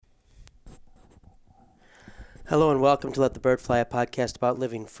Hello and welcome to Let the Bird Fly, a podcast about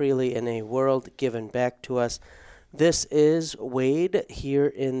living freely in a world given back to us. This is Wade here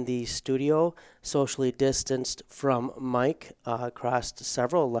in the studio, socially distanced from Mike, across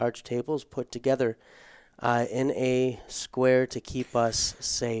several large tables put together in a square to keep us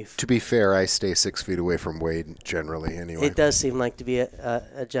safe. To be fair, I stay 6 feet away from Wade generally anyway. It does seem like to be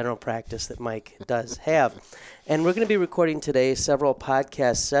a general practice that Mike does have. And we're going to be recording today several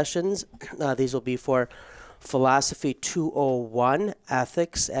podcast sessions. These will be for Philosophy 201,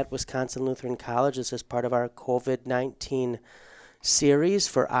 Ethics at Wisconsin Lutheran College. This is part of our COVID-19 series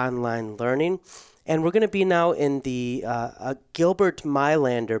for online learning. And we're going to be now in the Gilbert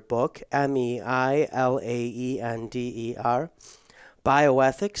Meilaender book, Meilaender,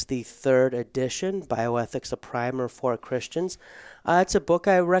 Bioethics, the third edition, Bioethics, a Primer for Christians. It's a book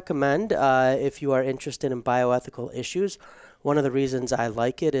I recommend if you are interested in bioethical issues. One of the reasons I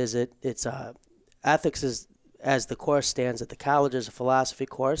like it is it's ethics is, as the course stands at the college, is a philosophy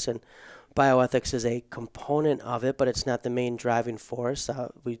course, and bioethics is a component of it, but it's not the main driving force.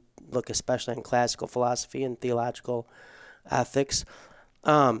 We look especially in classical philosophy and theological ethics.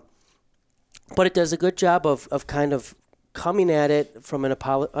 But it does a good job of kind of coming at it from an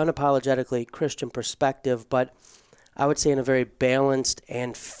unapologetically Christian perspective, but I would say in a very balanced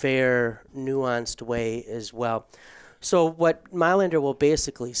and fair, nuanced way as well. So what Meilaender will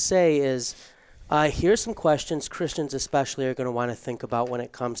basically say is, here's some questions Christians especially are going to want to think about when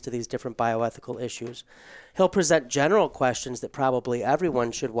it comes to these different bioethical issues. He'll present general questions that probably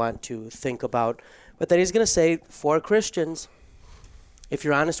everyone should want to think about, but then he's going to say, for Christians, if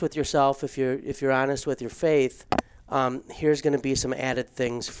you're honest with yourself, if you're honest with your faith, here's going to be some added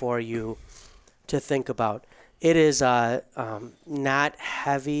things for you to think about. It is not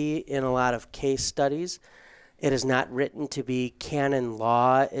heavy in a lot of case studies. It is not written to be canon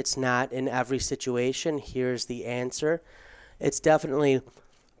law. It's not in every situation, here's the answer. It's definitely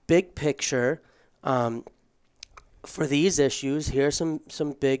big picture. For these issues, here are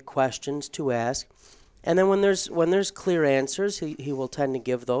some big questions to ask. And then when there's clear answers, he will tend to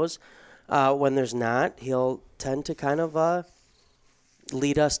give those. When there's not, he'll tend to kind of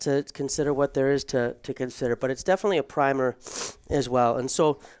lead us to consider what there is to consider. But it's definitely a primer as well. And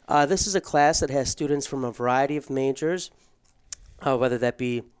so this is a class that has students from a variety of majors, whether that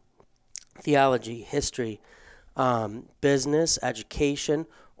be theology, history, business, education,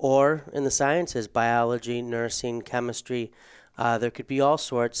 or in the sciences, biology, nursing, chemistry. There could be all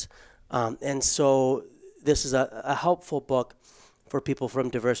sorts. And so this is a helpful book for people from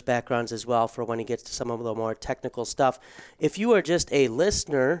diverse backgrounds as well, for when he gets to some of the more technical stuff. If you are just a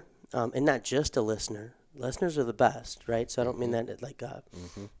listener, and not just a listener, listeners are the best, right? So I don't mean that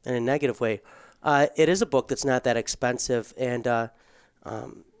in a negative way. It is a book that's not that expensive, and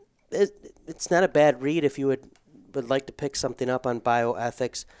it's not a bad read if you would like to pick something up on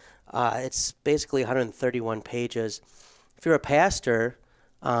bioethics. It's basically 131 pages. If you're a pastor,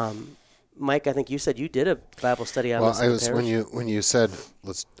 Mike, I think you said you did a Bible study on this. Well, when you said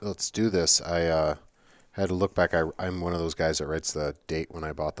let's do this, I had to look back. I'm one of those guys that writes the date when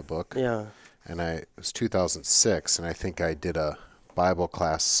I bought the book. Yeah. And it was 2006, and I think I did a Bible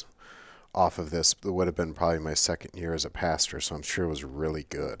class off of this. It would have been probably my second year as a pastor, so I'm sure it was really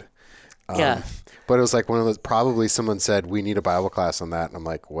good. Yeah. But it was like one of those, probably someone said, we need a Bible class on that. And I'm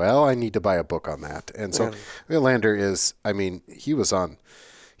like, well, I need to buy a book on that. And so Meilaender is,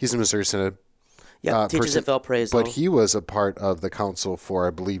 he's a Missouri Synod. Yeah, teaches at Valparaiso. But he was a part of the council for, I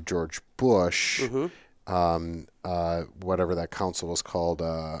believe, George Bush. Mm-hmm. Whatever that council was called,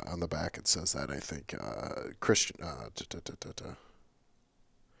 on the back it says that, I think. Christian,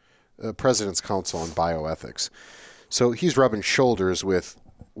 President's Council on Bioethics. So he's rubbing shoulders with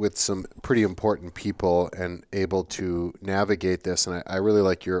some pretty important people and able to navigate this. And I really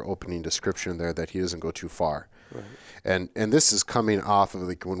like your opening description there that he doesn't go too far. Right. And this is coming off of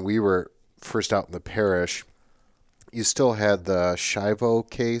like when we were first out in the parish, you still had the Schiavo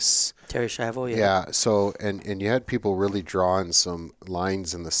case. Terry Schiavo, yeah. Yeah, so, and you had people really drawing some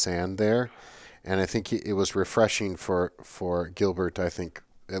lines in the sand there. And I think it was refreshing for Gilbert, I think,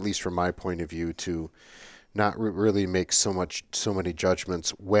 at least from my point of view, to not really make so many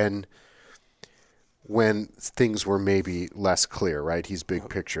judgments when things were maybe less clear, right? He's big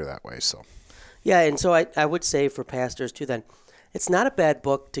picture that way, so. Yeah, and so I would say for pastors too then, it's not a bad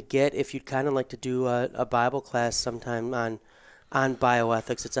book to get if you'd kind of like to do a Bible class sometime on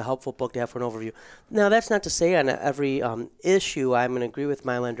bioethics. It's a helpful book to have for an overview. Now, that's not to say on every issue I'm going to agree with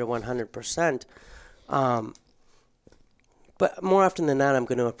Meilaender 100%. But more often than not, I'm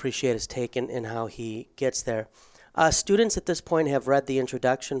going to appreciate his take in how he gets there. Students at this point have read the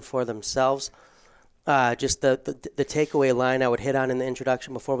introduction for themselves. just the takeaway line I would hit on in the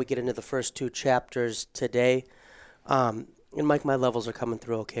introduction before we get into the first two chapters today. And Mike, my levels are coming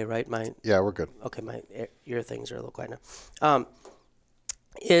through okay, right? Yeah, we're good. Okay, my ear things are a little quiet now.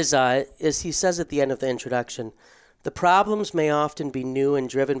 Is he says at the end of the introduction, the problems may often be new and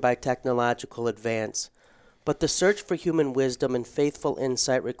driven by technological advance, but the search for human wisdom and faithful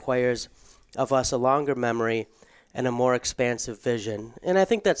insight requires of us a longer memory and a more expansive vision. And I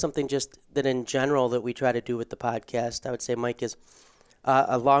think that's something just that in general that we try to do with the podcast. I would say, Mike, is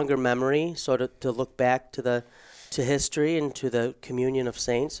a longer memory, so to look back to history and to the communion of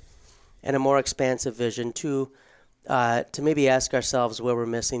saints, and a more expansive vision to maybe ask ourselves where we're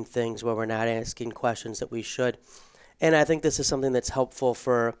missing things, where we're not asking questions that we should. And I think this is something that's helpful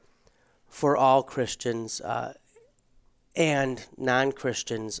for all Christians and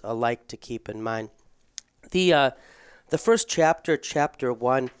non-Christians alike to keep in mind. The first chapter, chapter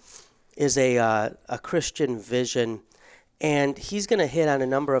 1, is a Christian vision, and he's going to hit on a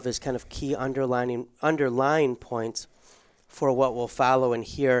number of his kind of key underlying points for what will follow in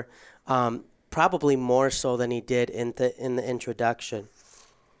here, probably more so than he did in the introduction.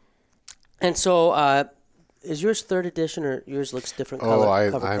 And so, is yours third edition, or yours looks different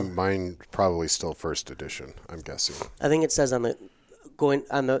color? Oh, mine probably still first edition, I'm guessing. I think it says on the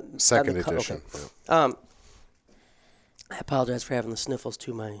second edition. Okay. Yeah. I apologize for having the sniffles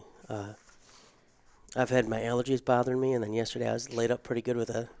too. I've had my allergies bothering me, and then yesterday I was laid up pretty good with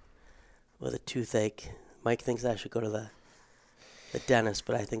a toothache. Mike thinks I should go to the dentist,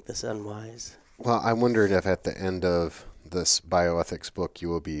 but I think this is unwise. Well, I'm wondering if at the end of this bioethics book you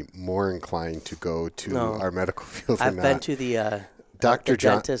will be more inclined to go to our medical field. I've been to the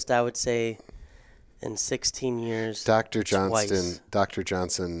dentist, I would say, in 16 years. Dr. Twice. Dr.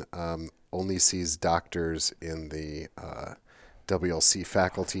 Johnson only sees doctors in the WLC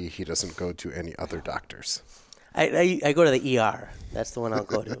faculty. He doesn't go to any other doctors. I go to the ER. That's the one I'll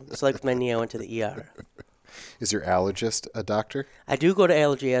go to. So like with my knee, I went to the ER. Is your allergist a doctor? I do go to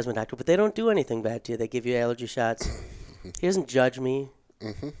allergy asthma doctor, but they don't do anything bad to you. They give you allergy shots. He doesn't judge me.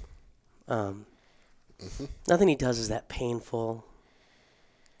 Nothing he does is that painful.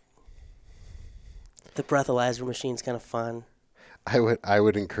 The breathalyzer machine's kind of fun. I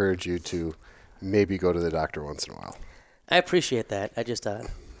would encourage you to maybe go to the doctor once in a while. I appreciate that. I just,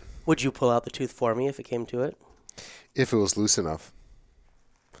 would you pull out the tooth for me if it came to it? If it was loose enough.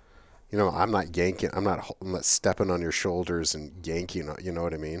 You know, I'm not stepping on your shoulders and yanking, you know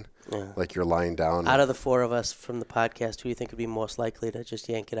what I mean? Yeah. Like you're lying down. Out of the four of us from the podcast, who do you think would be most likely to just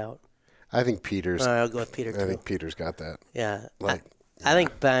yank it out? I think Peter's. I'll go with Peter, too. I think Peter's got that. Yeah. I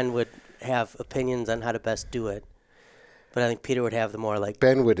think Ben would have opinions on how to best do it. But I think Peter would have the more like...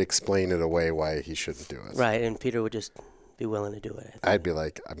 Ben would explain it away why he shouldn't do it. Right, and Peter would just be willing to do it. I'd be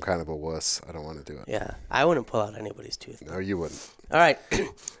like, I'm kind of a wuss. I don't want to do it. Yeah, I wouldn't pull out anybody's tooth. No, you wouldn't. All right.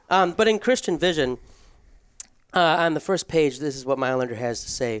 But in Christian Vision, on the first page, this is what Meilander has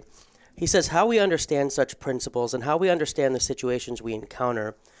to say. He says, how we understand such principles and how we understand the situations we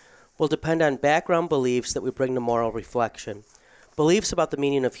encounter will depend on background beliefs that we bring to moral reflection. Beliefs about the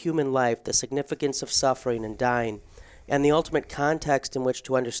meaning of human life, the significance of suffering and dying, and the ultimate context in which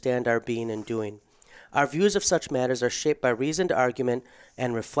to understand our being and doing. Our views of such matters are shaped by reasoned argument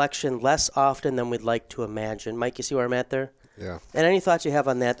and reflection less often than we'd like to imagine. Mike, you see where I'm at there? Yeah. And any thoughts you have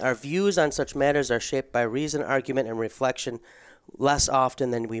on that? Our views on such matters are shaped by reasoned argument and reflection less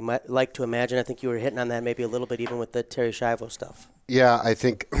often than we might like to imagine. I think you were hitting on that maybe a little bit even with the Terry Schiavo stuff. Yeah, I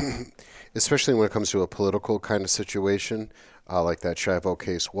think, especially when it comes to a political kind of situation, like that Schiavo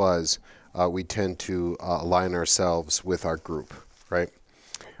case was, we tend to align ourselves with our group, right?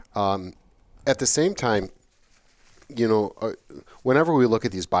 At the same time, you know, whenever we look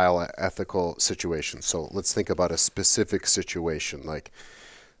at these bioethical situations, so let's think about a specific situation, like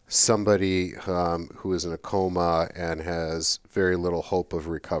somebody who is in a coma and has very little hope of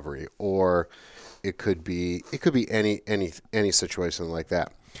recovery, or it could be any situation like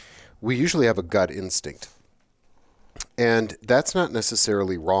that. We usually have a gut instinct. And that's not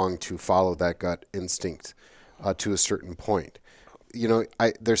necessarily wrong to follow that gut instinct to a certain point. You know,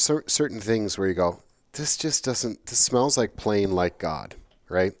 there's certain things where you go, this smells like plain like God,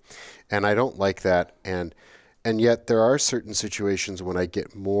 right? And I don't like that. And yet there are certain situations when I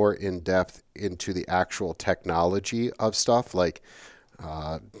get more in depth into the actual technology of stuff, like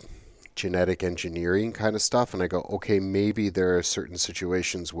genetic engineering kind of stuff. And I go, okay, maybe there are certain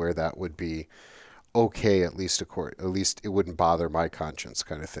situations where that would be okay, at least it wouldn't bother my conscience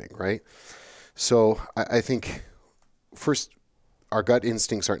kind of thing, right? So I think, first, our gut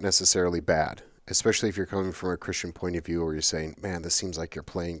instincts aren't necessarily bad. especially if you're coming from a Christian point of view, where you're saying, "Man, this seems like you're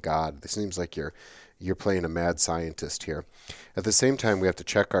playing God. This seems like you're playing a mad scientist here." At the same time, we have to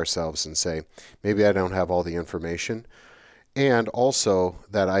check ourselves and say, maybe I don't have all the information, and also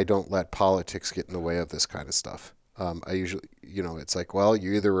that I don't let politics get in the way of this kind of stuff. I usually, it's like, well,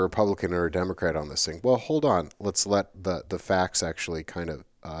 you're either a Republican or a Democrat on this thing. Well, hold on. Let's let the facts actually kind of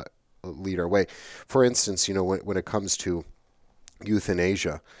lead our way. For instance, when it comes to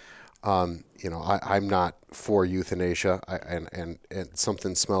euthanasia, I'm not for euthanasia, and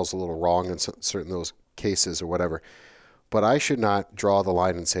something smells a little wrong in certain those cases or whatever. But I should not draw the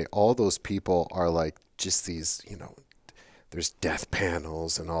line and say all those people are like just these, there's death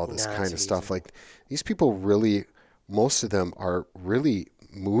panels and all this kind of stuff. Like, these people really, most of them are really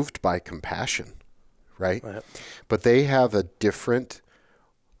moved by compassion, right? But they have a different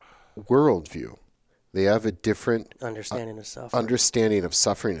worldview. They have a different understanding of suffering. Understanding of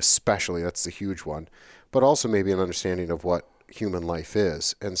suffering, especially. That's the huge one. But also maybe an understanding of what human life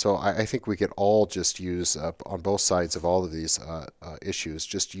is. And so I think we could all just use, on both sides of all of these issues,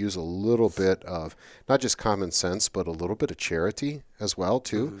 just use a little bit of not just common sense, but a little bit of charity as well,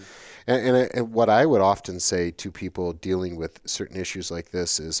 too. Mm-hmm. And what I would often say to people dealing with certain issues like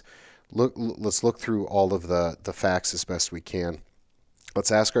this is, let's look through all of the facts as best we can.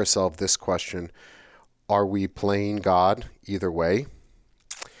 Let's ask ourselves this question: are we playing God either way?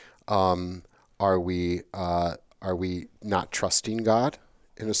 Are we not trusting God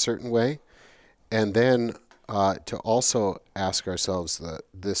in a certain way? And then to also ask ourselves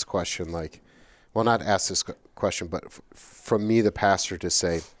this question, not ask this question, but from me, the pastor, to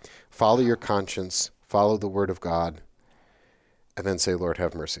say, follow your conscience, follow the word of God, and then say, Lord,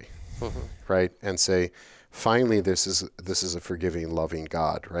 have mercy, right? And say, finally, this is a forgiving, loving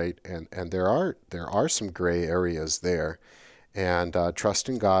God, right? And there are some gray areas there, and trust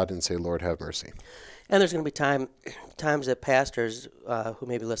in God and say, Lord, have mercy. And there's going to be times that pastors who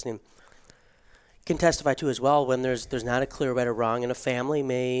may be listening can testify to as well, when there's not a clear right or wrong, and a family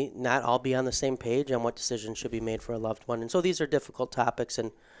may not all be on the same page on what decision should be made for a loved one. And so these are difficult topics,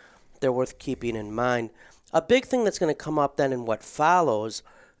 and they're worth keeping in mind. A big thing that's going to come up then in what follows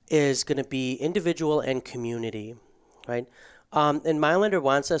is going to be individual and community, right? And Meilander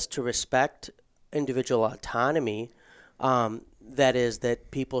wants us to respect individual autonomy. That is,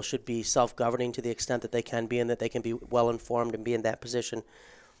 that people should be self-governing to the extent that they can be, and that they can be well-informed and be in that position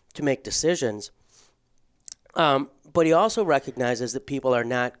to make decisions. But he also recognizes that people are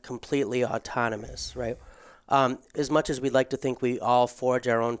not completely autonomous, right? As much as we'd like to think we all forge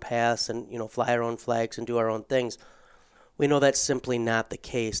our own paths and, fly our own flags and do our own things, we know that's simply not the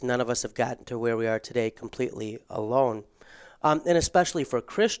case. None of us have gotten to where we are today completely alone. And especially for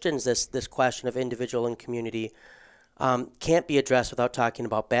Christians, this question of individual and community can't be addressed without talking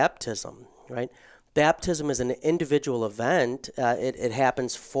about baptism, right? Baptism is an individual event. It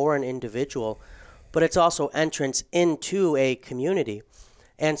happens for an individual, but it's also entrance into a community.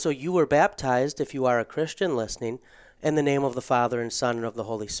 And so you were baptized, if you are a Christian listening, in the name of the Father and Son and of the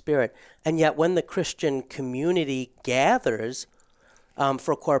Holy Spirit. And yet when the Christian community gathers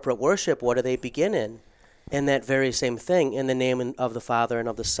for corporate worship, what do they begin in? In that very same thing, in the name of the Father and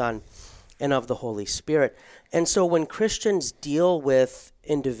of the Son and of the Holy Spirit. And so when Christians deal with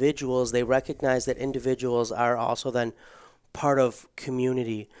individuals, they recognize that individuals are also then part of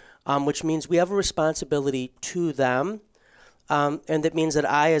community, which means we have a responsibility to them. And that means that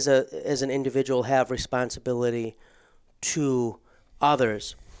I, as an individual, have responsibility to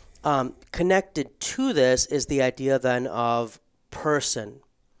others. Connected to this is the idea then of person,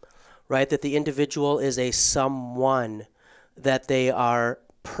 right? That the individual is a someone, that they are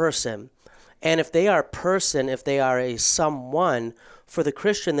person. And if they are person, if they are a someone, for the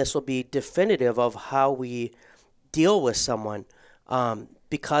Christian, this will be definitive of how we deal with someone,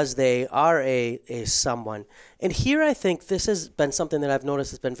 because they are a someone. And here I think this has been something that I've noticed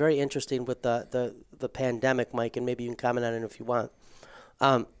has been very interesting with the pandemic, Mike, and maybe you can comment on it if you want.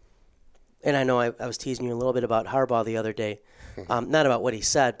 And I know I was teasing you a little bit about Harbaugh the other day, not about what he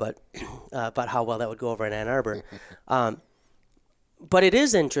said, but about how well that would go over in Ann Arbor. But it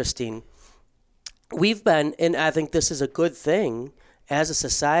is interesting. We've been, and I think this is a good thing, as a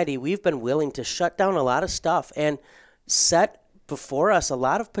society, we've been willing to shut down a lot of stuff and set before us a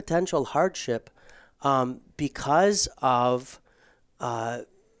lot of potential hardship because of,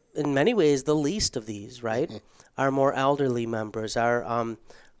 in many ways, the least of these, right? Our more elderly members, our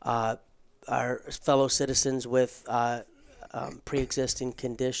fellow citizens with pre-existing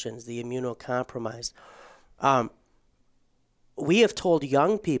conditions, the immunocompromised. We have told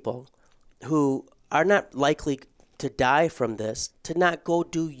young people who are not likely to die from this, to not go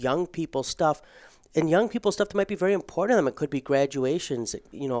do young people stuff. And young people stuff that might be very important to them. It could be graduations,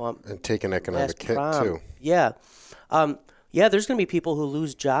 and take an economic hit prom. too. Yeah. There's going to be people who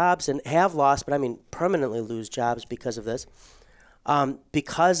lose jobs and have lost, but I mean permanently lose jobs because of this.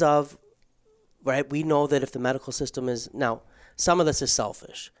 Because of, right, we know that if the medical system is, now, some of this is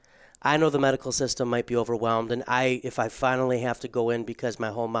selfish. I know the medical system might be overwhelmed, and if I finally have to go in because my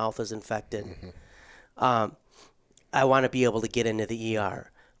whole mouth is infected, I want to be able to get into the ER.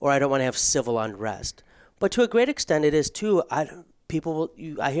 Or I don't want to have civil unrest. But to a great extent, it is too. I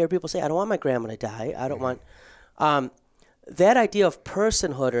hear people say, I don't want my grandma to die. I don't want that idea of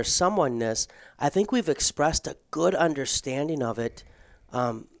personhood or someoneness. I think we've expressed a good understanding of it,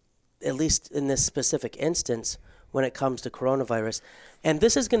 at least in this specific instance when it comes to coronavirus. And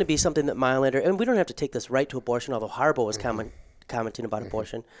this is going to be something that Meilander, and we don't have to take this right to abortion, although Harbaugh was commenting about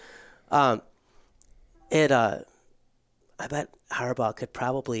abortion. I bet Harbaugh could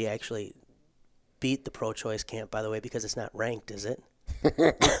probably actually beat the pro-choice camp, by the way, because it's not ranked, is it?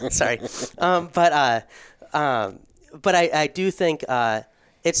 Sorry. But I do think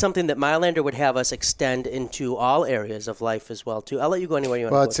it's something that Meilander would have us extend into all areas of life as well, too. I'll let you go anywhere you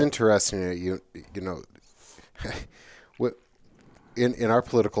want to go. Well, it's interesting that you know, in our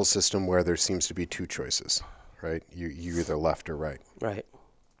political system where there seems to be two choices, right? You either left or right. Right.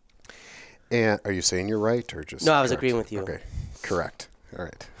 And are you saying you're right or just? No, I was agreeing with you. Okay, correct. All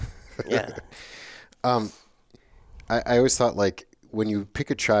right. Yeah. I always thought, like, when you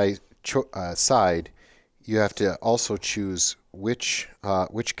pick a side, you have to also choose which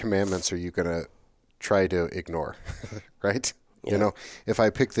commandments are you going to try to ignore, right? Yeah. You know, if I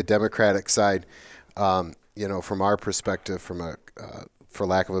pick the Democratic side, from our perspective, from a for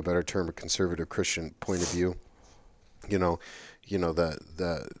lack of a better term, a conservative Christian point of view, the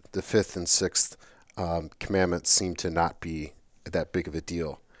fifth and sixth commandments seem to not be that big of a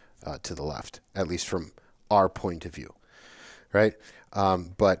deal to the left, at least from our point of view, right?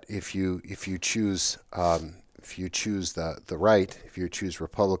 But if you choose the right, if you choose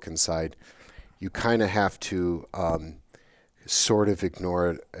Republican side, you kind of have to sort of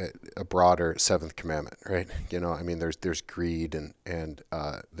ignore a broader seventh commandment, right? I mean, there's greed and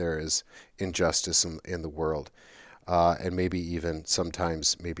there is injustice in the world. And maybe even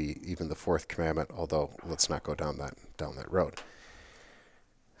sometimes the fourth commandment, although let's not go down that road.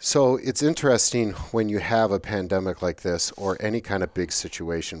 So it's interesting when you have a pandemic like this or any kind of big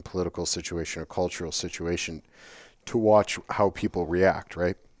situation, political situation or cultural situation, to watch how people react,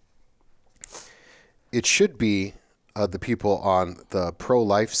 right? It should be the people on the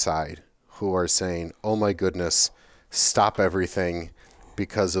pro-life side who are saying, oh my goodness, stop everything,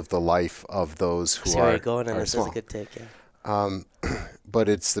 because of the life of those who are going, and this small. Is a good take, yeah. But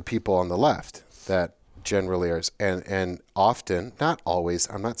it's the people on the left that generally are, and often, not always,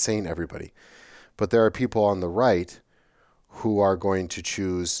 I'm not saying everybody, but there are people on the right who are going to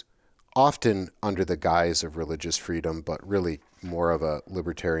choose, often under the guise of religious freedom, but really more of a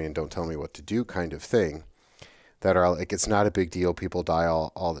libertarian, don't tell me what to do kind of thing, that are like, it's not a big deal, people die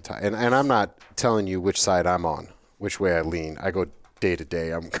all the time. And I'm not telling you which side I'm on, which way I lean. I go day to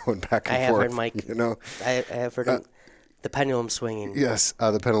day. I'm going back and forth. I have heard the pendulum swinging. Yes,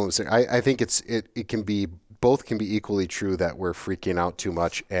 the pendulum swinging. I think it can be, both can be equally true, that we're freaking out too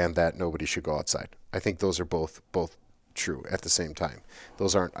much and that nobody should go outside. I think those are both true at the same time.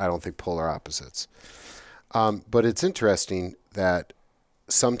 Those aren't, I don't think, polar opposites. But it's interesting that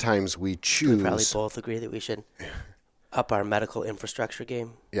sometimes we choose. We probably both agree that we should up our medical infrastructure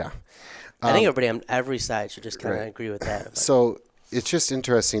game. Yeah. I think everybody on every side should just kind of agree with that. So it's just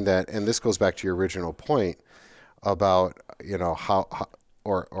interesting that, and this goes back to your original point about, how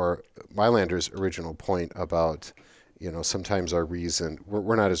or Meilander's original point about, sometimes our reason,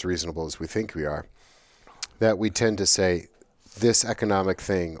 we're not as reasonable as we think we are, that we tend to say this economic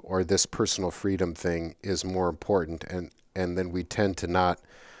thing or this personal freedom thing is more important, and then we tend to not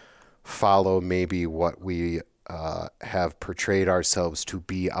follow maybe what we have portrayed ourselves to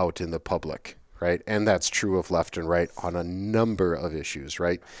be out in the public, right? And that's true of left and right on a number of issues,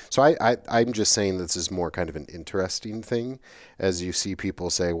 right? So I'm just saying this is more kind of an interesting thing, as you see people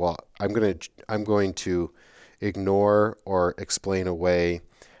say, well, I'm going to ignore or explain away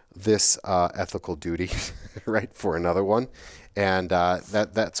this ethical duty, right, for another one. And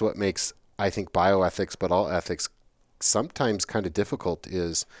that's what makes, I think, bioethics, but all ethics, sometimes kind of difficult,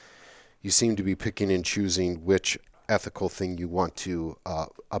 is you seem to be picking and choosing which ethical thing you want to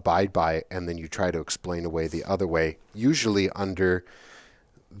abide by, and then you try to explain away the other way, usually under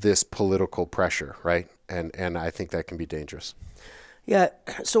this political pressure, right? And I think that can be dangerous. Yeah.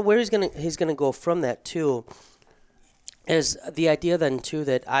 So where he's gonna go from that too, is the idea then too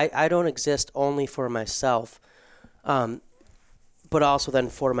that I don't exist only for myself, but also then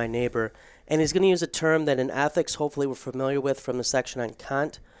for my neighbor. And he's going to use a term that in ethics, hopefully we're familiar with from the section on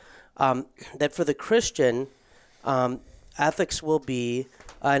Kant, that for the Christian, ethics will be,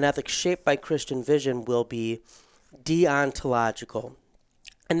 an ethics shaped by Christian vision will be deontological.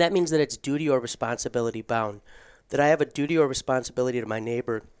 And that means that it's duty or responsibility bound, that I have a duty or responsibility to my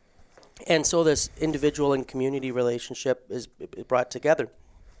neighbor. And so this individual and community relationship is brought together,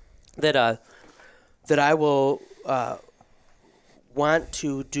 that I will want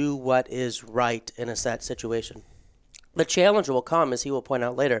to do what is right in a set situation. The challenge will come, as he will point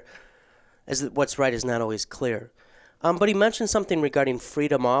out later, is that what's right is not always clear. But he mentioned something regarding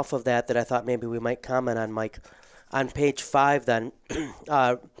freedom off of that I thought maybe we might comment on, Mike. On page 5 then,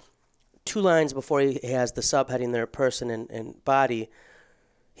 2 lines before he has the subheading there, person and body,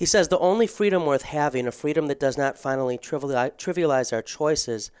 he says, the only freedom worth having, a freedom that does not finally trivialize our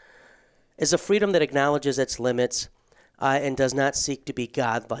choices, is a freedom that acknowledges its limits and does not seek to be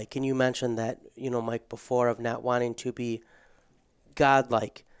godlike. And you mentioned that, Mike, before, of not wanting to be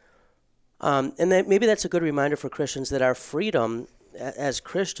godlike. And that maybe that's a good reminder for Christians that our freedom as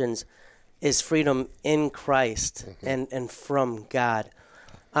Christians is freedom in Christ and from God.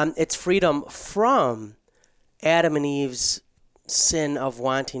 It's freedom from Adam and Eve's sin of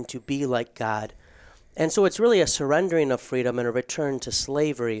wanting to be like God. And so it's really a surrendering of freedom and a return to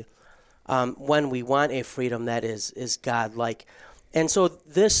slavery when we want a freedom that is God-like. And so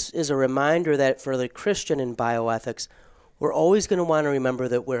this is a reminder that for the Christian in bioethics, we're always going to want to remember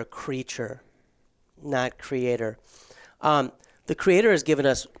that we're a creature, not creator. The Creator has given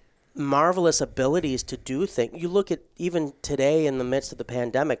us marvelous abilities to do things. You look at even today in the midst of the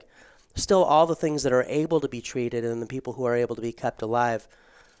pandemic, still all the things that are able to be treated and the people who are able to be kept alive.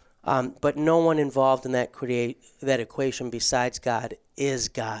 But no one involved in that equation besides God is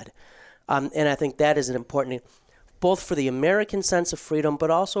God. And I think that is an important, both for the American sense of freedom,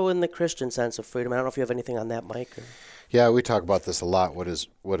 but also in the Christian sense of freedom. I don't know if you have anything on that, Mike. Yeah, we talk about this a lot. What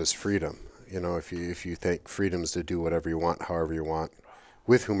is freedom? If you think freedom is to do whatever you want, however you want,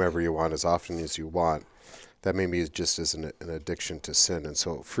 with whomever you want, as often as you want, that maybe is just as an addiction to sin. And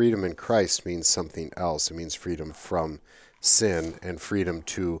so freedom in Christ means something else. It means freedom from sin and freedom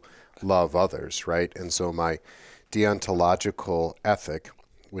to love others, right? And so my deontological ethic,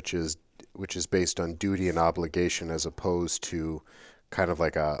 which is based on duty and obligation as opposed to kind of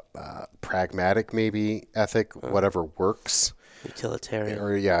like a pragmatic maybe ethic, whatever works. Utilitarian.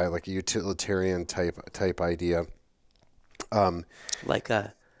 Or like a utilitarian type idea.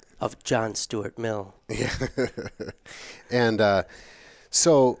 Of John Stuart Mill. Yeah. And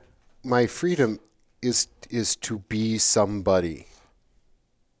so my freedom is to be somebody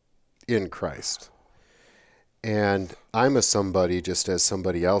in Christ. And I'm a somebody just as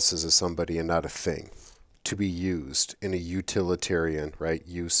somebody else is a somebody and not a thing, to be used in a utilitarian, right,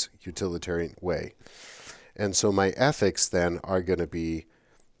 utilitarian way. And so my ethics then are going to be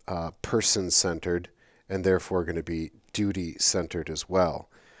person-centered and therefore going to be duty-centered as well.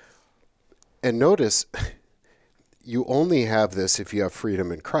 And notice, you only have this if you have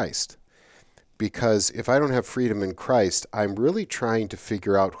freedom in Christ. Because if I don't have freedom in Christ, I'm really trying to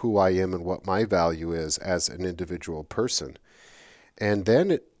figure out who I am and what my value is as an individual person. And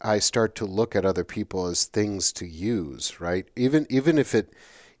then I start to look at other people as things to use, right? Even if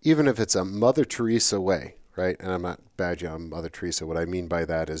it's a Mother Teresa way, right? And I'm not badging on Mother Teresa. What I mean by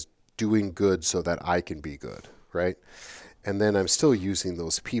that is doing good so that I can be good, right? And then I'm still using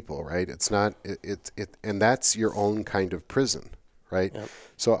those people, right? It's not and that's your own kind of prison, right? Yep.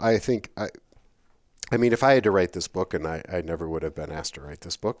 So I think I mean, if I had to write this book, and I never would have been asked to write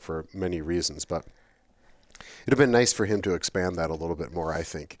this book for many reasons, but it'd have been nice for him to expand that a little bit more, I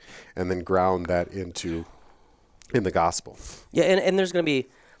think, and then ground that in the gospel. Yeah, and there's going to be,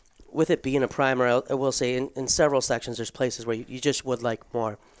 with it being a primer, I will say in several sections there's places where you just would like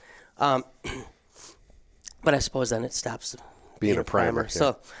more. But I suppose then it stops being a primer. Yeah.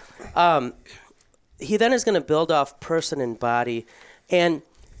 So he then is going to build off person and body. And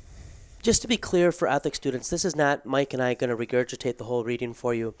just to be clear for ethics students, this is not Mike and I going to regurgitate the whole reading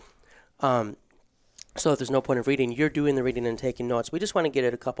for you. So if there's no point of reading, you're doing the reading and taking notes. We just want to get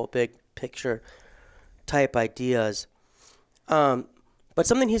at a couple big picture type ideas. But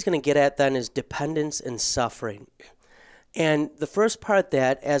something he's going to get at then is dependence and suffering. And the first part,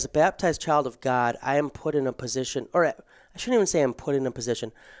 that as a baptized child of God, I am put in a position, or I shouldn't even say I'm put in a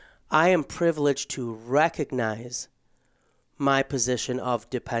position, I am privileged to recognize my position of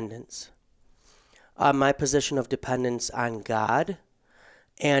dependence. My position of dependence on God,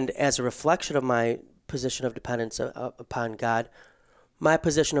 and as a reflection of my position of dependence upon God, my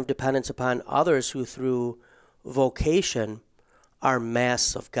position of dependence upon others who through vocation are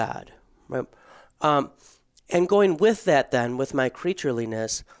masks of God. Right? And going with that then, with my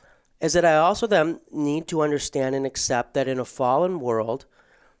creatureliness, is that I also then need to understand and accept that in a fallen world,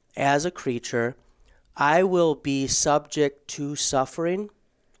 as a creature, I will be subject to suffering,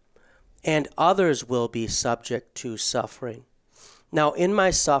 and others will be subject to suffering. Now, in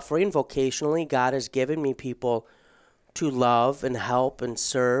my suffering, vocationally, God has given me people to love and help and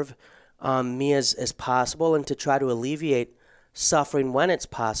serve me as possible, and to try to alleviate suffering when it's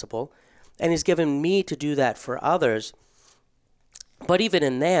possible. And He's given me to do that for others. But even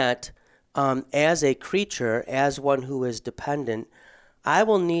in that, as a creature, as one who is dependent, I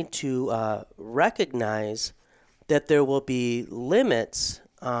will need to recognize that there will be limits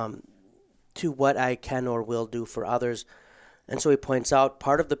to what I can or will do for others. And so he points out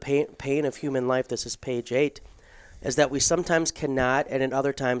part of the pain of human life, this is page 8, is that we sometimes cannot and at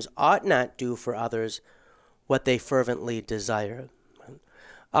other times ought not do for others what they fervently desire.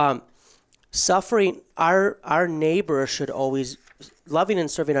 Suffering, our neighbor should always, loving and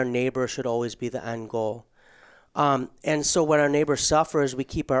serving our neighbor should always be the end goal. And so when our neighbor suffers, we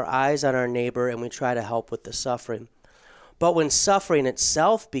keep our eyes on our neighbor and we try to help with the suffering. But when suffering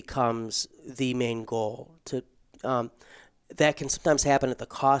itself becomes the main goal, that can sometimes happen at the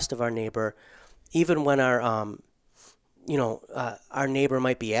cost of our neighbor, even when our neighbor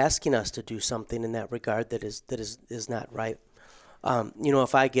might be asking us to do something in that regard that is not right.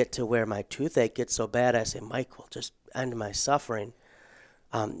 If I get to where my toothache gets so bad, I say, Mike will just end my suffering.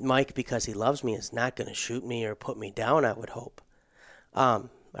 Mike, because he loves me, is not going to shoot me or put me down, I would hope.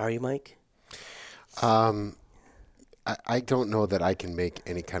 Are you, Mike? I don't know that I can make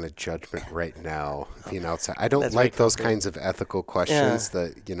any kind of judgment right now being outside. I don't That's like very those comfortable. kinds of ethical questions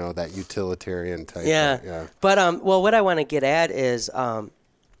that utilitarian type. Yeah. But what I want to get at is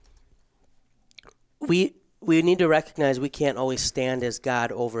we need to recognize we can't always stand as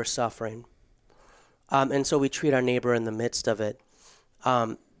God over suffering. And so we treat our neighbor in the midst of it.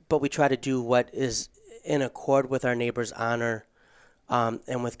 But we try to do what is in accord with our neighbor's honor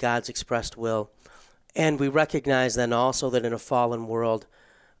and with God's expressed will. And we recognize then also that in a fallen world,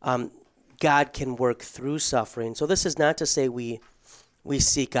 God can work through suffering. So this is not to say we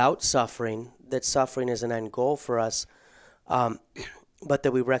seek out suffering, that suffering is an end goal for us, but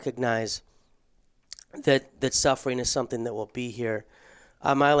that we recognize that suffering is something that will be here.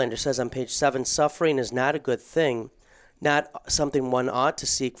 Mailander says on page 7, suffering is not a good thing, not something one ought to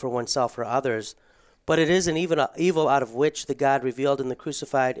seek for oneself or others, but it is an evil out of which the God revealed in the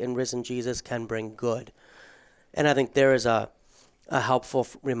crucified and risen Jesus can bring good. And I think there is a helpful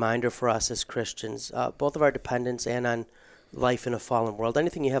reminder for us as Christians, both of our dependence and on life in a fallen world.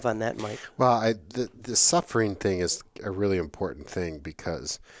 Anything you have on that, Mike? Well, the suffering thing is a really important thing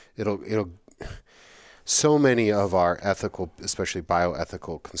because it'll so many of our ethical, especially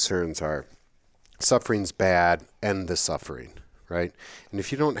bioethical concerns are suffering's bad, end the suffering. Right? And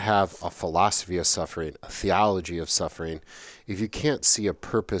if you don't have a philosophy of suffering, a theology of suffering, if you can't see a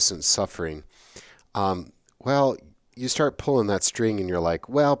purpose in suffering, you start pulling that string and you're like,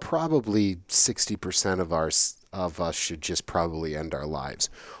 well, probably 60% of us should just probably end our lives.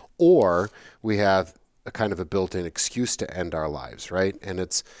 Or we have a kind of a built-in excuse to end our lives, right? And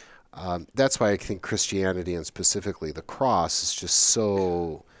it's that's why I think Christianity and specifically the cross is just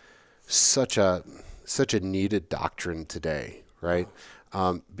such a needed doctrine today. Right?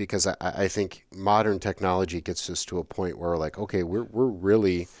 Because I think modern technology gets us to a point where we're like, okay, we're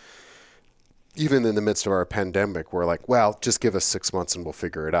really, even in the midst of our pandemic, we're like, well, just give us 6 months and we'll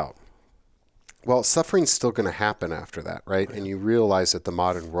figure it out. Well, suffering's still going to happen after that, right? And you realize that the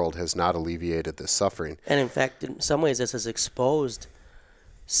modern world has not alleviated this suffering. And in fact, in some ways, this has exposed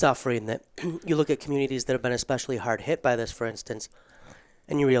suffering. That you look at communities that have been especially hard hit by this, for instance,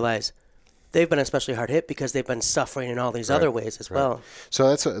 and you realize they've been especially hard hit because they've been suffering in all these other ways as well. So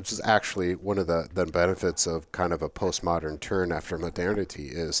that's actually one of the benefits of kind of a postmodern turn after modernity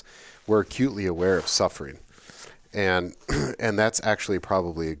is we're acutely aware of suffering. And that's actually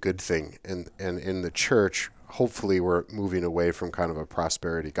probably a good thing. And in the church, hopefully we're moving away from kind of a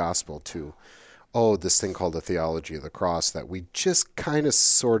prosperity gospel to, this thing called the theology of the cross that we just kind of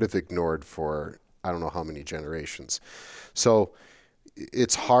sort of ignored for I don't know how many generations. So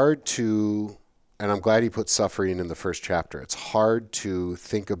it's hard to, and I'm glad he put suffering in the first chapter, it's hard to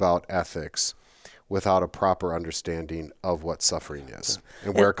think about ethics without a proper understanding of what suffering is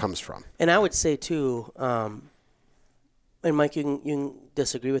and where it comes from. And I would say, too, and Mike, you can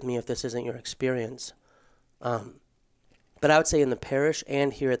disagree with me if this isn't your experience, but I would say in the parish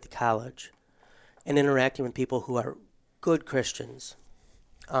and here at the college, and interacting with people who are good Christians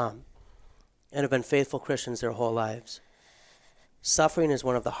and have been faithful Christians their whole lives, suffering is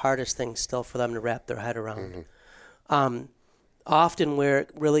one of the hardest things still for them to wrap their head around. Often where it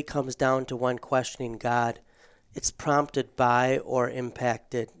really comes down to one questioning God, it's prompted by or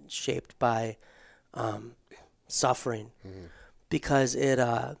impacted, shaped by suffering. Because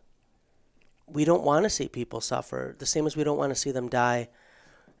we don't want to see people suffer, the same as we don't want to see them die.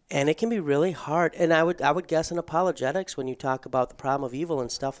 And it can be really hard. And I would guess in apologetics, when you talk about the problem of evil and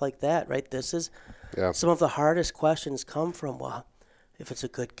stuff like that, right? This is some of the hardest questions come from, well, if it's a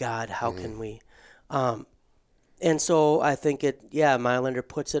good God, how can we? And so I think Meilander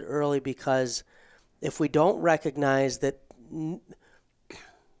puts it early, because if we don't recognize that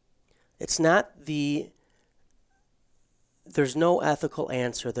it's not there's no ethical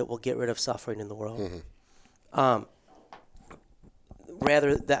answer that will get rid of suffering in the world.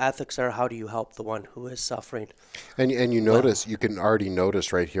 Rather, the ethics are, how do you help the one who is suffering? And you notice, you can already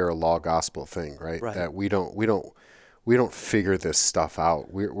notice right here a law gospel thing, right? That we don't figure this stuff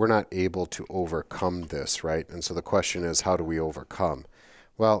out. We're not able to overcome this, right? And so the question is, how do we overcome?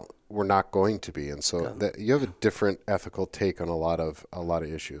 Well, we're not going to be, and so you have a different ethical take on a lot of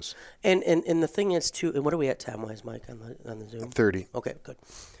issues. And the thing is too, and what are we at time-wise, Mike, on the Zoom? 30. Okay, good.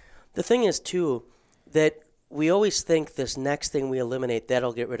 The thing is too that we always think this next thing we eliminate,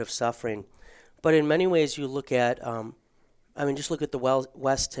 that'll get rid of suffering, but in many ways you look at, just look at the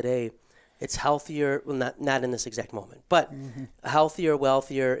West today. It's healthier, well, not in this exact moment, but healthier,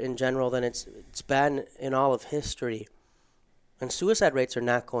 wealthier in general than it's been in all of history. And suicide rates are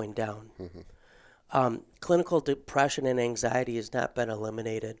not going down. Clinical depression and anxiety has not been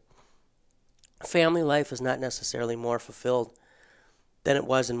eliminated. Family life is not necessarily more fulfilled than it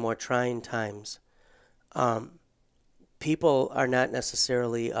was in more trying times. People are not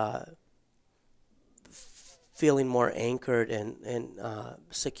necessarily feeling more anchored and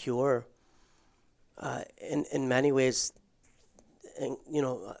secure. In many ways,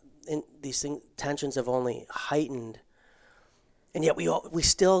 these tensions have only heightened. And yet we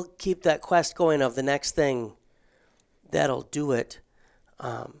still keep that quest going of the next thing that'll do it.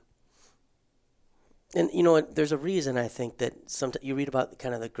 And there's a reason, I think, that sometimes you read about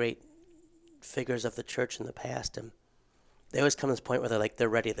kind of the great figures of the church in the past, and they always come to this point where they're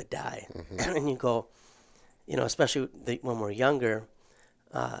ready to die. And you go, especially when we're younger,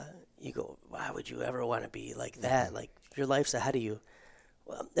 you go, why would you ever want to be like that? Like, your life's ahead of you.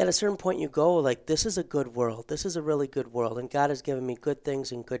 Well, at a certain point you go, like, this is a good world. This is a really good world, and God has given me good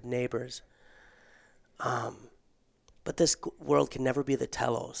things and good neighbors. But this world can never be the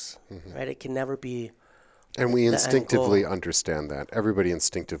telos, right? It can never be. And we instinctively understand that. Everybody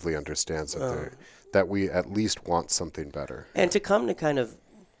instinctively understands that we at least want something better. And to come to kind of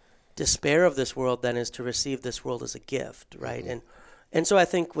despair of this world then is to receive this world as a gift, right? And so I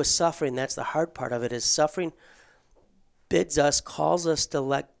think with suffering, that's the hard part of it, is suffering bids us, calls us to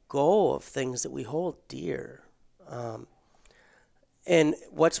let go of things that we hold dear. And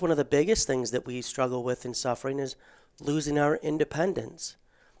what's one of the biggest things that we struggle with in suffering is losing our independence,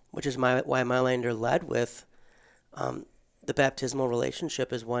 which is why Meilander led with the baptismal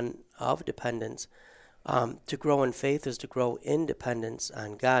relationship is one of dependence. To grow in faith is to grow in dependence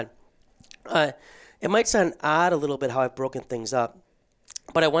on God. It might sound odd a little bit how I've broken things up,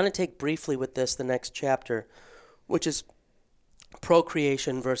 but I want to take briefly with this the next chapter, which is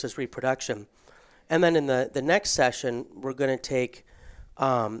procreation versus reproduction. And then in the next session, we're going to take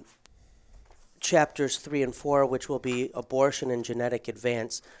chapters 3 and 4, which will be abortion and genetic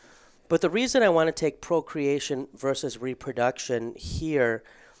advance. But the reason I want to take procreation versus reproduction here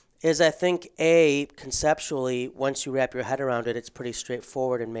is I think, conceptually, once you wrap your head around it, it's pretty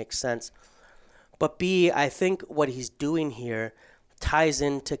straightforward and makes sense. But B, I think what he's doing here ties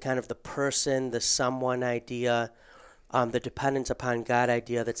into kind of the person, the someone idea, the dependence upon God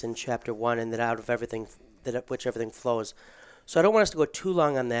idea that's in chapter 1, and which everything flows. So I don't want us to go too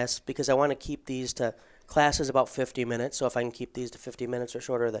long on this, because I want to keep these to classes about 50 minutes. So if I can keep these to 50 minutes or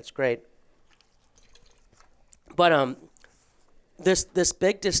shorter, that's great. But this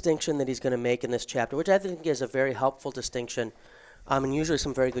big distinction that he's going to make in this chapter, which I think is a very helpful distinction, and usually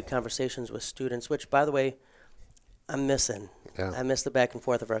some very good conversations with students, which, by the way, I'm missing. Yeah. I miss the back and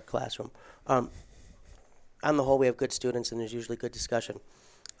forth of our classroom. On the whole, we have good students, and there's usually good discussion.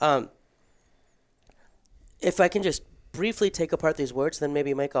 If I can just briefly take apart these words, then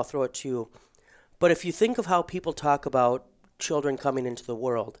maybe, Mike, I'll throw it to you. But if you think of how people talk about children coming into the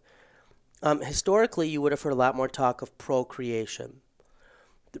world, historically you would have heard a lot more talk of procreation,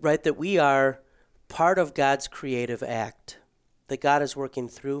 right? That we are part of God's creative act, that God is working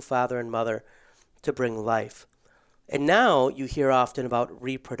through father and mother to bring life. And now you hear often about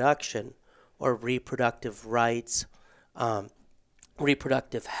reproduction or reproductive rights,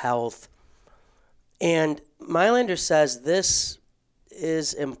 reproductive health. And Meilander says this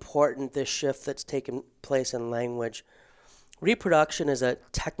is important, this shift that's taken place in language. Reproduction is a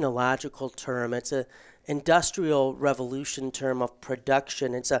technological term. It's an industrial revolution term of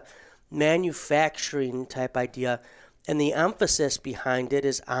production. It's a manufacturing type idea. And the emphasis behind it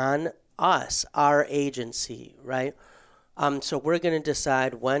is on us, our agency, right? So we're going to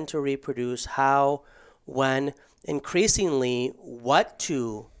decide when to reproduce, how, when, increasingly what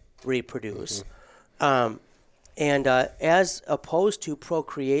to reproduce. And as opposed to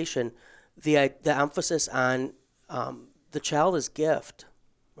procreation, the emphasis on the child is gift,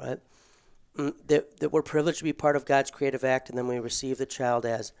 right? That we're privileged to be part of God's creative act, and then we receive the child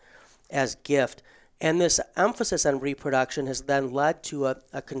as gift. And this emphasis on reproduction has then led to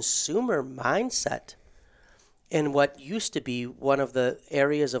a consumer mindset in what used to be one of the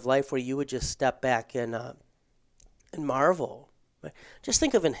areas of life where you would just step back and marvel. Right? Just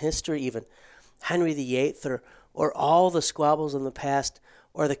think of in history even Henry VIII or all the squabbles in the past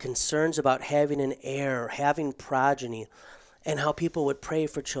or the concerns about having an heir, having progeny, and how people would pray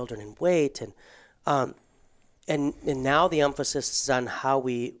for children and wait. And now the emphasis is on how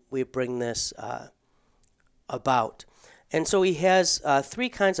we bring this about. And so he has three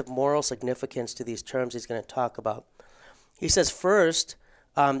kinds of moral significance to these terms he's going to talk about. He says, first,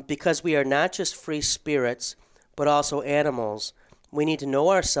 because we are not just free spirits, but also animals, we need to know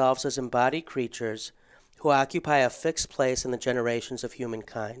ourselves as embodied creatures who occupy a fixed place in the generations of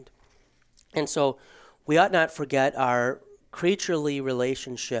humankind. And so we ought not forget our creaturely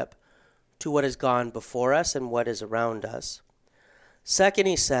relationship to what has gone before us and what is around us. Second,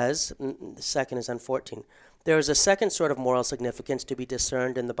 he says, the second is on 14, there is a second sort of moral significance to be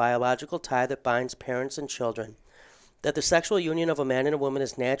discerned in the biological tie that binds parents and children. That the sexual union of a man and a woman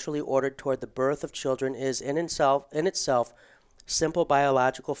is naturally ordered toward the birth of children is in itself simple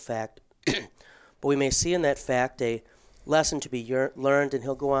biological fact. But we may see in that fact a lesson to be learned, and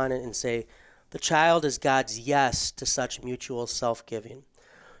he'll go on and say, the child is God's yes to such mutual self-giving.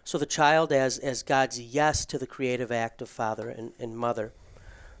 So the child as God's yes to the creative act of father and mother.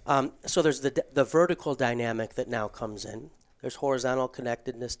 So there's the vertical dynamic that now comes in. There's horizontal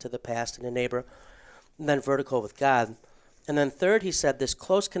connectedness to the past and a neighbor, and then vertical with God. And then third, he said, this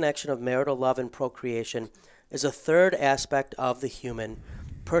close connection of marital love and procreation is a third aspect of the human.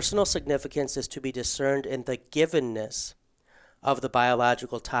 Personal significance is to be discerned in the givenness of the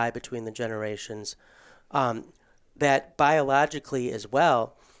biological tie between the generations. That biologically as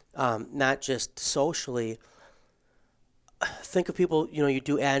well, not just socially. Think of people, you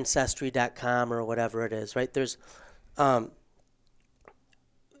do Ancestry.com or whatever it is, right? There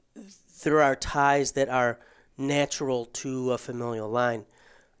are ties that are natural to a familial line.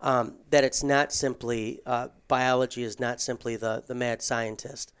 That it's not simply, biology is not simply the mad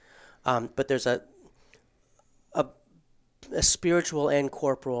scientist, but there's a spiritual and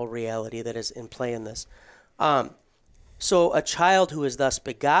corporal reality that is in play in this. So a child who is thus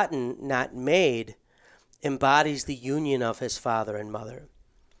begotten, not made, embodies the union of his father and mother.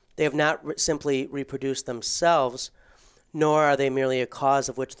 They have not simply reproduced themselves, nor are they merely a cause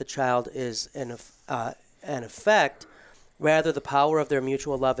of which the child is an effect. Rather, the power of their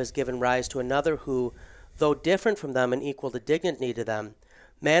mutual love has given rise to another who, though different from them and equal to dignity to them,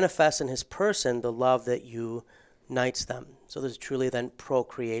 manifests in his person the love that unites them. So there's truly then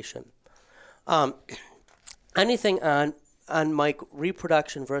procreation. Anything on Mike,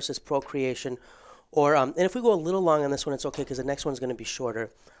 reproduction versus procreation, or and if we go a little long on this one, it's okay because the next one's going to be shorter.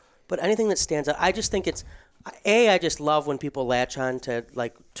 But anything that stands out, I just think it's I just love when people latch on to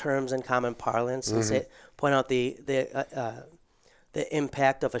like terms and common parlance and point out the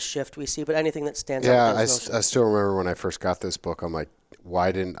impact of a shift we see. But anything that stands out. Yeah, I still remember when I first got this book. I'm like,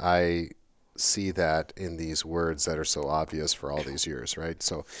 why didn't I see that in these words that are so obvious for all these years, right?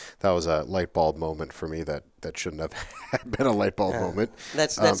 So that was a light bulb moment for me that shouldn't have been a light bulb moment.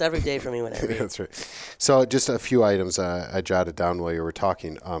 That's every day for me when I read. That's right. So just a few items I jotted down while you were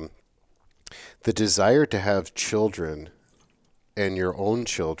talking. The desire to have children and your own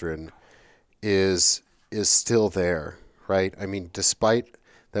children is still there, right? I mean, despite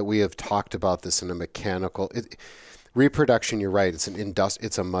that we have talked about this in a mechanical reproduction, you're right,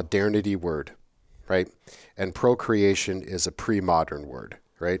 it's a modernity word, right? And procreation is a pre-modern word,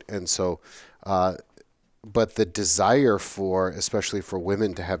 right? And so but the desire for, especially for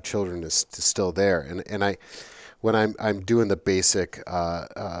women to have children, is still there. And when I'm doing the basic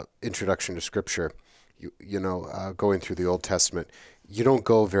introduction to Scripture, going through the Old Testament, you don't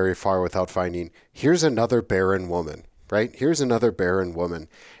go very far without finding, here's another barren woman, right? Here's another barren woman.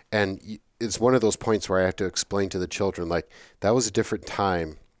 And it's one of those points where I have to explain to the children, like, that was a different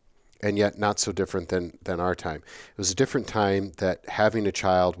time, and yet not so different than our time. It was a different time that having a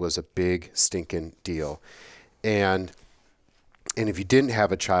child was a big stinking deal. And if you didn't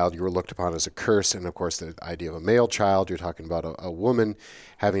have a child, you were looked upon as a curse. And of course, the idea of a male child, you're talking about a woman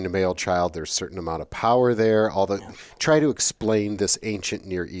having a male child. There's a certain amount of power there. Try to explain this ancient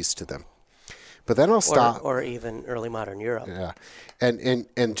Near East to them. But then I'll stop. Or even early modern Europe. Yeah.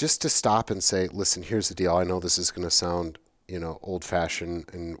 And just to stop and say, listen, here's the deal. I know this is going to sound, old-fashioned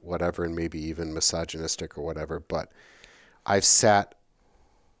and whatever, and maybe even misogynistic or whatever, but I've sat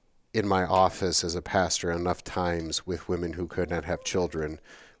in my office as a pastor enough times with women who could not have children,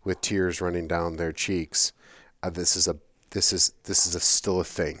 with tears running down their cheeks. This is still a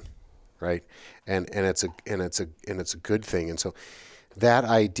thing, right? And it's a good thing. And so that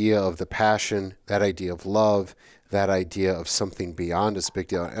idea of the passion, that idea of love, that idea of something beyond is a big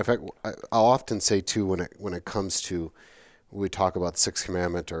deal. In fact, I'll often say too, when it comes to, we talk about the Sixth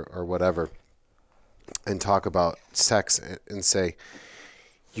Commandment or whatever, and talk about sex and say,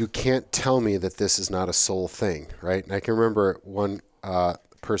 you can't tell me that this is not a soul thing, right? And I can remember one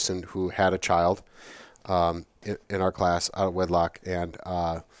person who had a child in our class out of wedlock and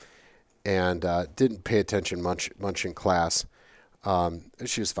didn't pay attention much in class.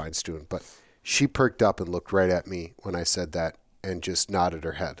 She was a fine student, but she perked up and looked right at me when I said that and just nodded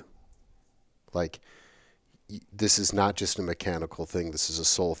her head. Like, this is not just a mechanical thing. This is a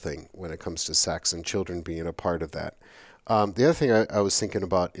soul thing when it comes to sex and children being a part of that. The other thing I was thinking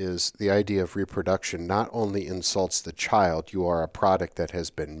about is the idea of reproduction not only insults the child, you are a product that has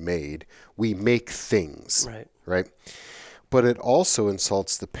been made. We make things, right? But it also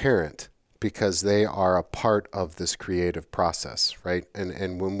insults the parent because they are a part of this creative process, right?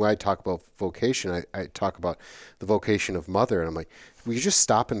 And when I talk about vocation, I talk about the vocation of mother, and I'm like, will you just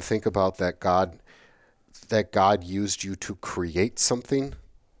stop and think about that God used you to create something,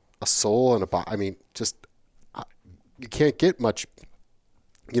 a soul and a body. I mean, just you can't get much,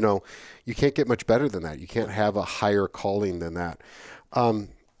 you can't get much better than that. You can't have a higher calling than that.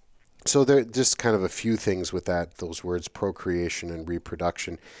 So there just kind of a few things with those words, procreation and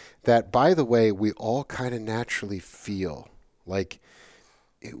reproduction, that, by the way, we all kind of naturally feel. Like,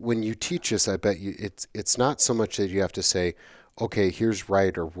 when you teach us, I bet you it's not so much that you have to say, okay, here's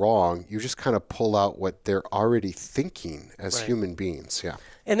right or wrong. You just kind of pull out what they're already thinking as human beings. Yeah.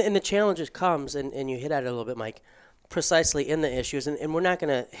 And the challenge comes, and you hit at it a little bit, Mike, precisely in the issues, and we're not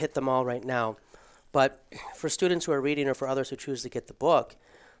going to hit them all right now, but for students who are reading or for others who choose to get the book,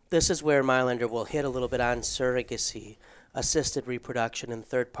 this is where Meilaender will hit a little bit on surrogacy, assisted reproduction, and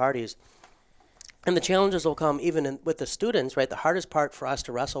third parties. And the challenges will come even with the students, right? The hardest part for us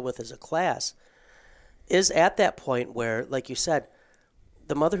to wrestle with as a class is at that point where, like you said,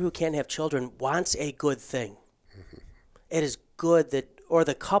 the mother who can't have children wants a good thing. Mm-hmm. It is good that, or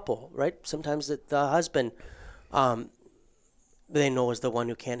the couple, right? Sometimes the husband, they know is the one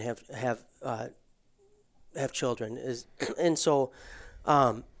who can't have children, and so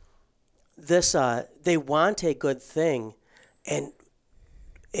they want a good thing, and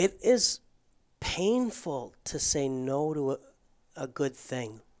it is painful to say no to a good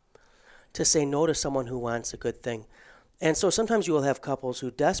thing, to say no to someone who wants a good thing. And so sometimes you will have couples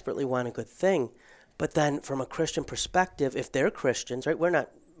who desperately want a good thing, but then from a Christian perspective, if they're Christians, right, we're not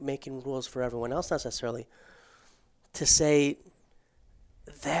making rules for everyone else necessarily, to say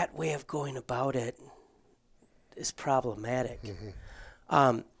that way of going about it is problematic.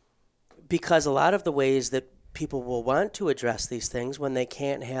 Mm-hmm. Because a lot of the ways that people will want to address these things when they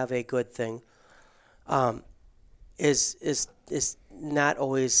can't have a good thing is not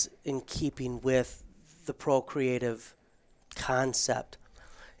always in keeping with the procreative concept.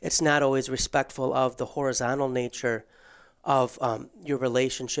 It's not always respectful of the horizontal nature of your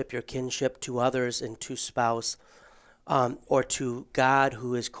relationship, your kinship to others and to spouse, or to God,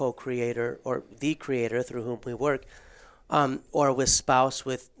 who is co-creator or the creator through whom we work, or with spouse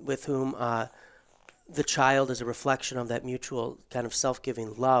with whom the child is a reflection of that mutual kind of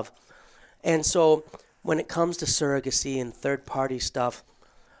self-giving love. And so when it comes to surrogacy and third-party stuff,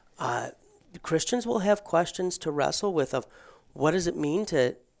 Christians will have questions to wrestle with of what does it mean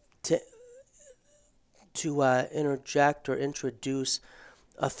to interject or introduce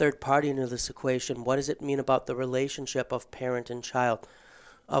a third party into this equation? What does it mean about the relationship of parent and child,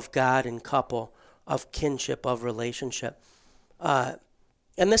 of God and couple, of kinship, of relationship? And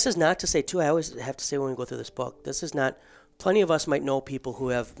this is not to say, too, I always have to say when we go through this book, this is not plenty of us might know people who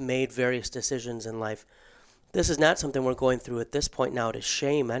have made various decisions in life. This is not something we're going through at this point now to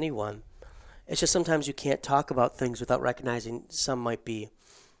shame anyone. It's just sometimes you can't talk about things without recognizing some might be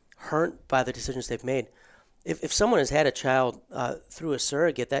hurt by the decisions they've made. If someone has had a child through a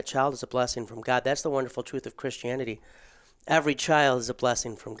surrogate, that child is a blessing from God. That's the wonderful truth of Christianity. Every child is a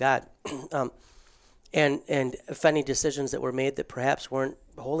blessing from God. And if any decisions that were made that perhaps weren't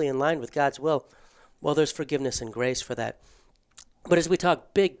wholly in line with God's will, well, there's forgiveness and grace for that. But as we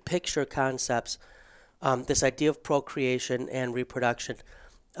talk big picture concepts, this idea of procreation and reproduction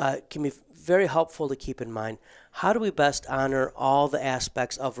can be very helpful to keep in mind. How do we best honor all the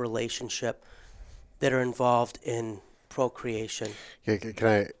aspects of relationship that are involved in procreation? Yeah, can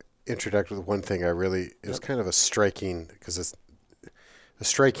I interject with one thing? It's kind of a striking, because it's a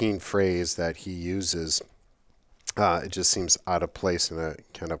striking phrase that he uses. It just seems out of place in a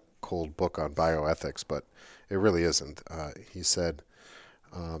kind of cold book on bioethics, but it really isn't. He said,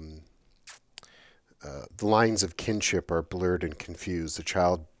 the lines of kinship are blurred and confused. The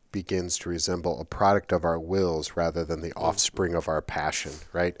child begins to resemble a product of our wills rather than the offspring of our passion,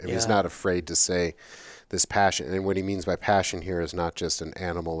 right? And he's not afraid to say this passion. And what he means by passion here is not just an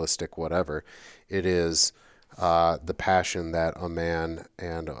animalistic whatever. It is the passion that a man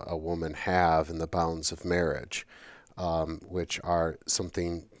and a woman have in the bounds of marriage, which are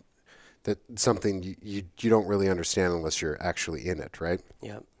something you don't really understand unless you're actually in it, right?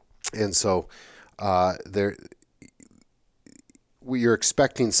 Yeah. And so you're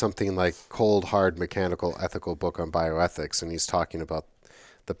expecting something like cold, hard, mechanical, ethical book on bioethics, and he's talking about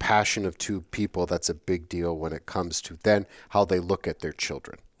the passion of two people. That's a big deal when it comes to then how they look at their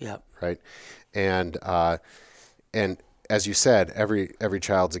children. Yeah. Right. And as you said, every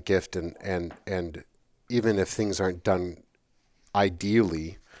child's a gift, and even if things aren't done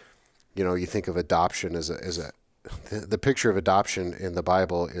ideally, you think of adoption as the picture of adoption in the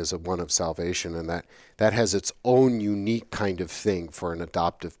Bible is one of salvation, and that has its own unique kind of thing for an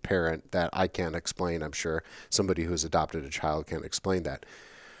adoptive parent that I can't explain. I'm sure somebody who's adopted a child can't explain that.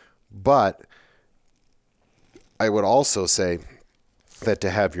 But I would also say that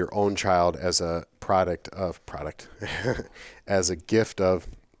to have your own child as a as a gift of,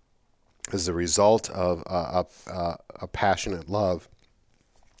 as a result of a passionate love,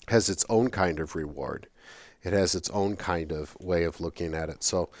 has its own kind of reward. It has its own kind of way of looking at it.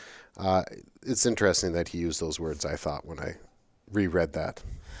 So it's interesting that he used those words, I thought, when I reread that.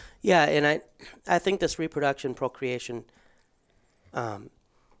 Yeah, and I think this reproduction, procreation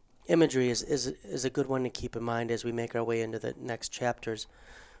imagery is a good one to keep in mind as we make our way into the next chapters.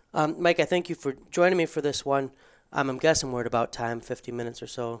 Mike, I thank you for joining me for this one. I'm guessing we're at about time, 50 minutes or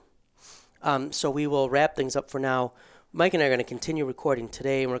so. So we will wrap things up for now. Mike and I are going to continue recording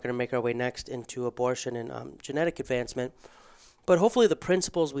today, and we're going to make our way next into abortion and genetic advancement. But hopefully the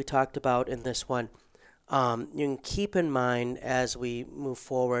principles we talked about in this one, you can keep in mind as we move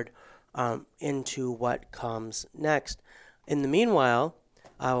forward into what comes next. In the meanwhile,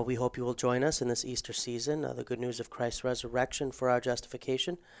 we hope you will join us in this Easter season, the good news of Christ's resurrection for our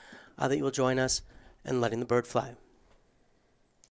justification, that you will join us in letting the bird fly.